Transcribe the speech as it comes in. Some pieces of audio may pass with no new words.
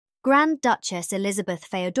Grand Duchess Elisabeth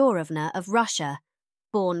Feodorovna of Russia,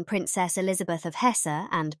 born Princess Elisabeth of Hesse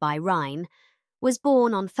and by Rhine, was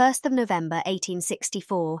born on 1st of November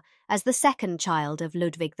 1864 as the second child of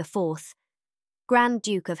Ludwig IV, Grand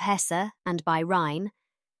Duke of Hesse and by Rhine,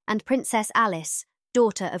 and Princess Alice,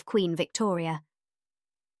 daughter of Queen Victoria.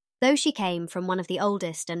 Though she came from one of the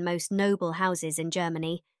oldest and most noble houses in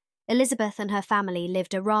Germany, Elizabeth and her family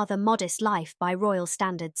lived a rather modest life by royal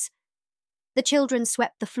standards. The children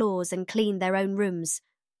swept the floors and cleaned their own rooms,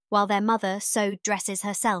 while their mother sewed dresses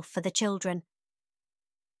herself for the children.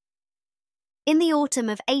 In the autumn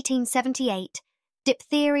of 1878,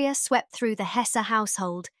 diphtheria swept through the Hesse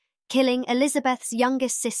household, killing Elizabeth's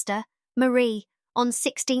youngest sister, Marie, on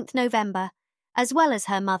 16th November, as well as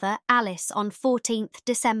her mother, Alice, on 14th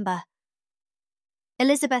December.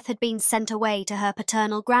 Elizabeth had been sent away to her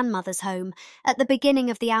paternal grandmother's home at the beginning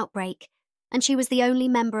of the outbreak, and she was the only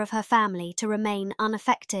member of her family to remain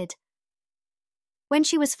unaffected. When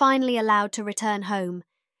she was finally allowed to return home,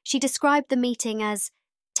 she described the meeting as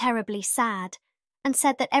terribly sad and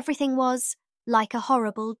said that everything was like a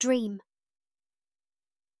horrible dream.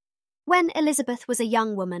 When Elizabeth was a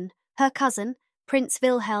young woman, her cousin, Prince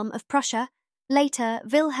Wilhelm of Prussia, later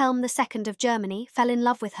Wilhelm II of Germany, fell in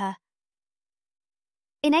love with her.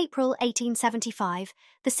 In April 1875,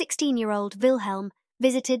 the 16-year-old Wilhelm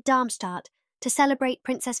visited Darmstadt to celebrate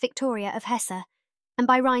Princess Victoria of Hesse, and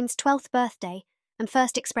by Rhine's 12th birthday, and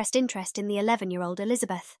first expressed interest in the 11-year-old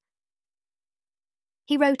Elizabeth.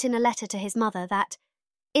 He wrote in a letter to his mother that,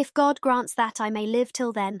 "If God grants that I may live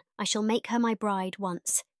till then, I shall make her my bride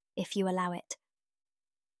once, if you allow it."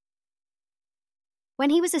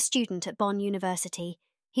 When he was a student at Bonn University,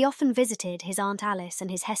 he often visited his Aunt Alice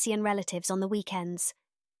and his Hessian relatives on the weekends.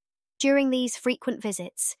 During these frequent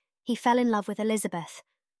visits, he fell in love with Elizabeth,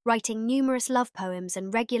 writing numerous love poems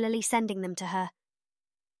and regularly sending them to her.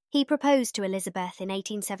 He proposed to Elizabeth in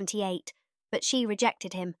 1878, but she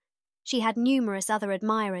rejected him. She had numerous other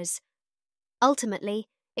admirers. Ultimately,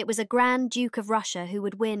 it was a Grand Duke of Russia who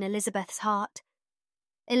would win Elizabeth's heart.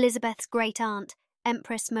 Elizabeth's great-aunt,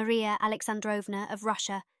 Empress Maria Alexandrovna of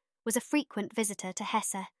Russia, was a frequent visitor to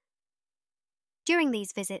Hesse. During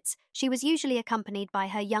these visits, she was usually accompanied by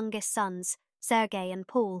her youngest sons, Sergei and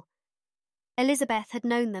Paul. Elizabeth had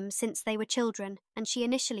known them since they were children, and she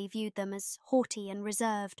initially viewed them as haughty and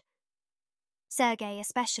reserved. Sergei,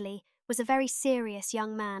 especially, was a very serious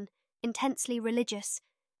young man, intensely religious,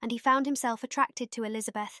 and he found himself attracted to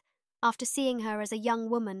Elizabeth after seeing her as a young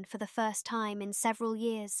woman for the first time in several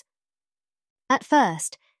years. At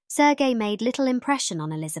first, Sergei made little impression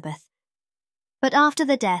on Elizabeth. But after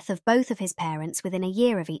the death of both of his parents within a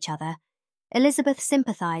year of each other, Elizabeth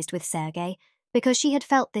sympathized with Sergei because she had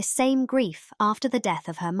felt this same grief after the death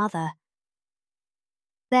of her mother.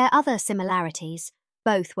 Their other similarities,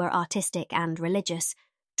 both were artistic and religious,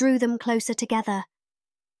 drew them closer together.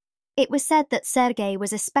 It was said that Sergei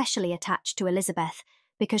was especially attached to Elizabeth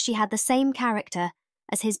because she had the same character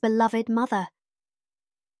as his beloved mother.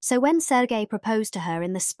 So when Sergei proposed to her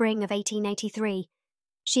in the spring of 1883,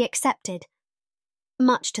 she accepted,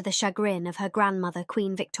 much to the chagrin of her grandmother,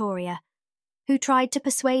 Queen Victoria, who tried to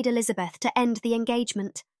persuade Elizabeth to end the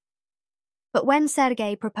engagement. But when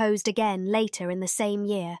Sergei proposed again later in the same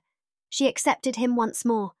year, she accepted him once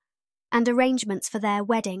more, and arrangements for their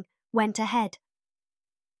wedding went ahead.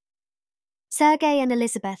 Sergei and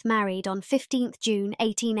Elizabeth married on 15th June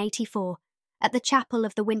 1884 at the chapel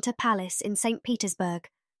of the Winter Palace in St. Petersburg.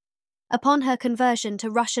 Upon her conversion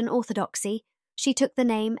to Russian Orthodoxy, she took the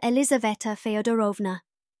name Elizaveta Feodorovna.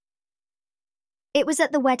 It was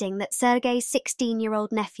at the wedding that Sergei's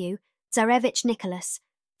 16-year-old nephew, Tsarevich Nicholas,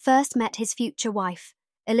 first met his future wife,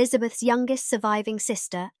 Elizabeth's youngest surviving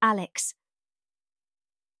sister, Alex.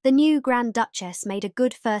 The new Grand Duchess made a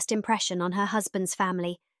good first impression on her husband's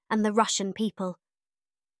family and the Russian people.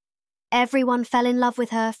 Everyone fell in love with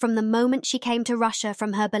her from the moment she came to Russia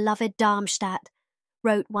from her beloved Darmstadt,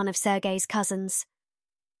 wrote one of Sergei's cousins.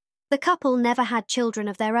 The couple never had children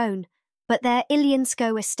of their own, but their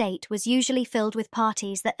Ilyanskoe estate was usually filled with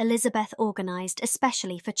parties that Elizabeth organized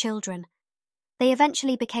especially for children. They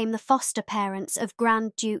eventually became the foster parents of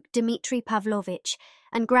Grand Duke Dmitry Pavlovich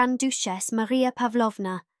and Grand Duchess Maria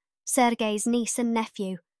Pavlovna, Sergei's niece and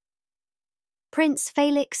nephew. Prince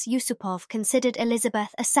Felix Yusupov considered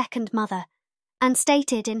Elizabeth a second mother, and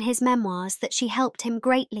stated in his memoirs that she helped him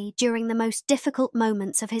greatly during the most difficult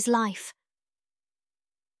moments of his life.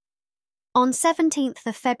 On 17th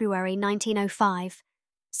of February 1905,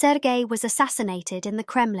 Sergei was assassinated in the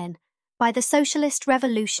Kremlin by the socialist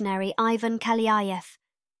revolutionary Ivan Kalyaev.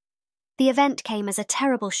 The event came as a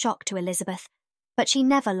terrible shock to Elizabeth, but she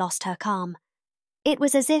never lost her calm. It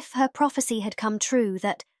was as if her prophecy had come true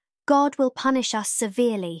that God will punish us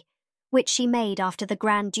severely, which she made after the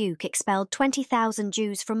Grand Duke expelled 20,000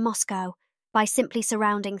 Jews from Moscow by simply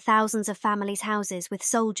surrounding thousands of families' houses with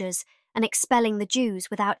soldiers and expelling the Jews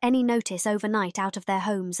without any notice overnight out of their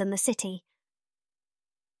homes and the city.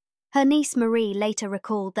 Her niece Marie later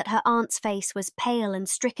recalled that her aunt's face was pale and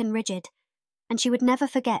stricken rigid, and she would never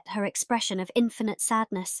forget her expression of infinite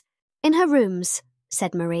sadness. "In her rooms,"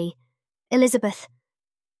 said Marie, "Elisabeth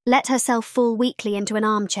let herself fall weakly into an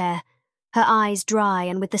armchair, her eyes dry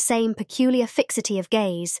and with the same peculiar fixity of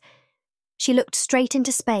gaze. She looked straight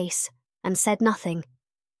into space and said nothing.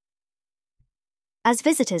 As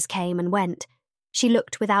visitors came and went, she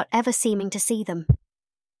looked without ever seeming to see them."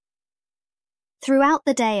 Throughout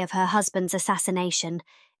the day of her husband's assassination,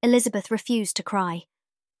 Elisabeth refused to cry.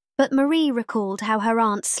 But Marie recalled how her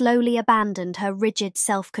aunt slowly abandoned her rigid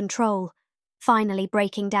self-control, finally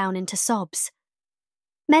breaking down into sobs.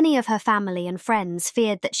 Many of her family and friends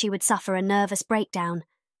feared that she would suffer a nervous breakdown,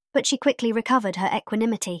 but she quickly recovered her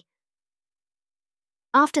equanimity.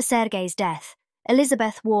 After Sergei's death,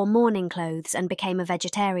 Elisabeth wore mourning clothes and became a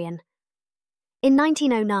vegetarian. In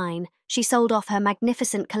 1909, she sold off her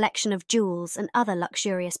magnificent collection of jewels and other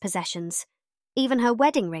luxurious possessions. Even her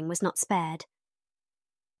wedding ring was not spared.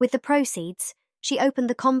 With the proceeds, she opened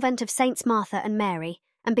the convent of Saints Martha and Mary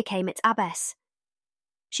and became its abbess.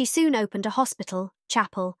 She soon opened a hospital,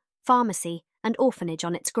 chapel, pharmacy, and orphanage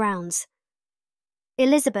on its grounds.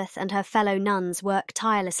 Elisabeth and her fellow nuns worked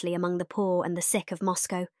tirelessly among the poor and the sick of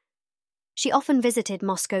Moscow. She often visited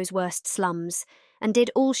Moscow's worst slums and did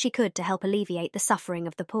all she could to help alleviate the suffering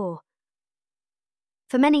of the poor.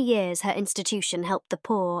 For many years, her institution helped the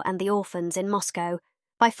poor and the orphans in Moscow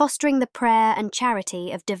by fostering the prayer and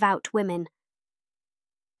charity of devout women.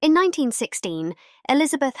 In 1916,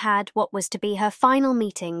 Elisabeth had what was to be her final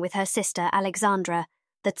meeting with her sister Alexandra,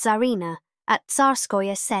 the Tsarina, at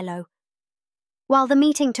Tsarskoye Selo. While the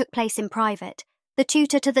meeting took place in private, the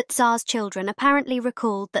tutor to the Tsar's children apparently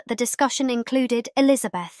recalled that the discussion included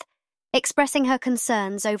Elisabeth, expressing her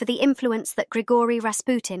concerns over the influence that Grigory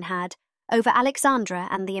Rasputin had over Alexandra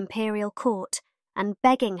and the imperial court, and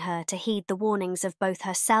begging her to heed the warnings of both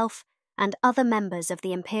herself and other members of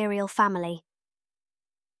the imperial family.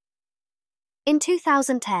 In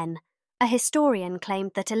 2010, a historian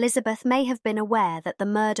claimed that Elisabeth may have been aware that the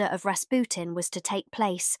murder of Rasputin was to take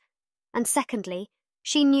place, and secondly,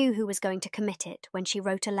 she knew who was going to commit it when she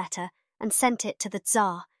wrote a letter and sent it to the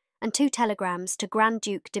Tsar and 2 telegrams to Grand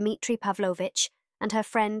Duke Dmitry Pavlovich and her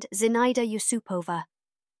friend Zinaida Yusupova.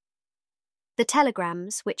 The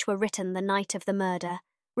telegrams, which were written the night of the murder,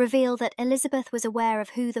 reveal that Elisabeth was aware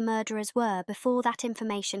of who the murderers were before that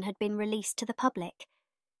information had been released to the public,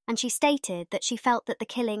 and she stated that she felt that the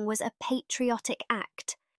killing was a patriotic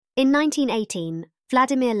act. In 1918,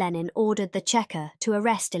 Vladimir Lenin ordered the Cheka to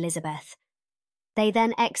arrest Elisabeth. They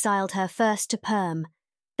then exiled her first to Perm,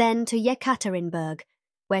 then to Yekaterinburg,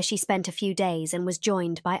 where she spent a few days and was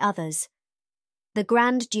joined by others. The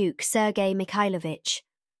Grand Duke Sergei Mikhailovich,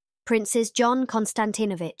 Princes John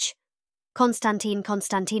Konstantinovich, Konstantin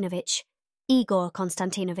Konstantinovich, Igor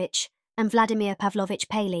Konstantinovich, and Vladimir Pavlovich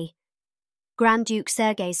Paley, Grand Duke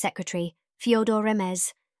Sergei's secretary, Fyodor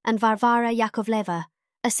Remez, and Varvara Yakovleva,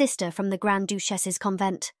 a sister from the Grand Duchess's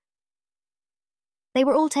convent. They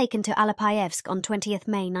were all taken to Alapayevsk on 20th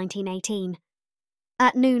May 1918.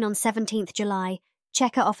 At noon on 17th July,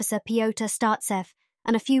 Cheka officer Pyotr Startsev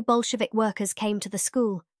and a few Bolshevik workers came to the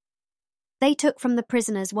school. They took from the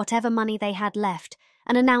prisoners whatever money they had left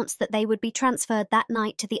and announced that they would be transferred that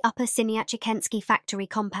night to the Upper Syniachikensky factory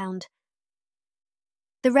compound.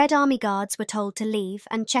 The Red Army Guards were told to leave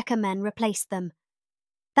and Cheka men replaced them.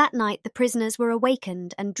 That night the prisoners were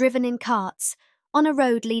awakened and driven in carts on a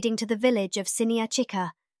road leading to the village of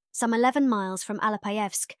Syniachika, some 11 miles from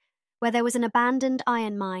Alapayevsk, where there was an abandoned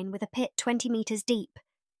iron mine with a pit 20 meters deep.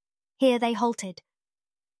 Here they halted.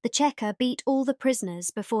 The Cheka beat all the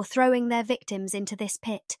prisoners before throwing their victims into this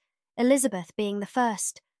pit, Elisabeth being the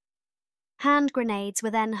first. Hand grenades were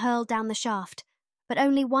then hurled down the shaft, but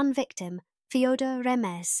only one victim, Fyodor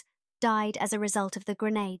Remez, died as a result of the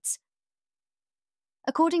grenades.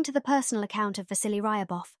 According to the personal account of Vasily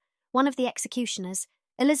Ryabov, one of the executioners,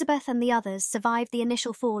 Elisabeth and the others survived the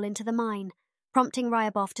initial fall into the mine, prompting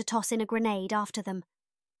Ryabov to toss in a grenade after them.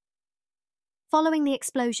 Following the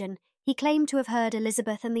explosion, he claimed to have heard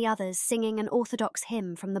Elisabeth and the others singing an Orthodox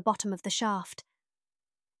hymn from the bottom of the shaft.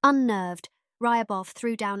 Unnerved, Ryabov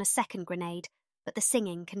threw down a second grenade, but the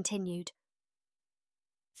singing continued.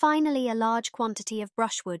 Finally, a large quantity of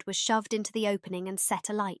brushwood was shoved into the opening and set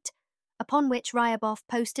alight, upon which Ryabov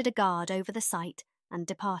posted a guard over the site and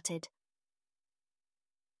departed.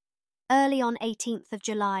 Early on 18th of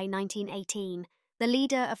July 1918, the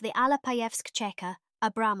leader of the Alapayevsk Cheka,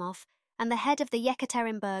 Abramov, and the head of the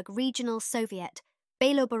Yekaterinburg Regional Soviet,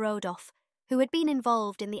 Beloborodov, who had been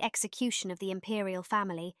involved in the execution of the imperial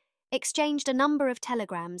family, exchanged a number of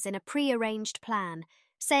telegrams in a pre-arranged plan,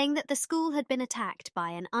 saying that the school had been attacked by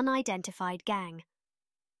an unidentified gang.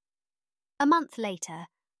 A month later,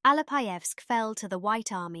 Alapayevsk fell to the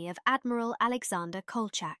White Army of Admiral Alexander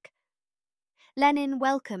Kolchak. Lenin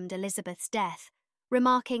welcomed Elisabeth's death,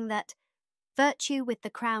 remarking that virtue with the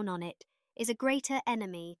crown on it is a greater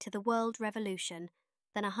enemy to the world revolution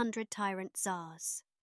than 100 tyrant tsars.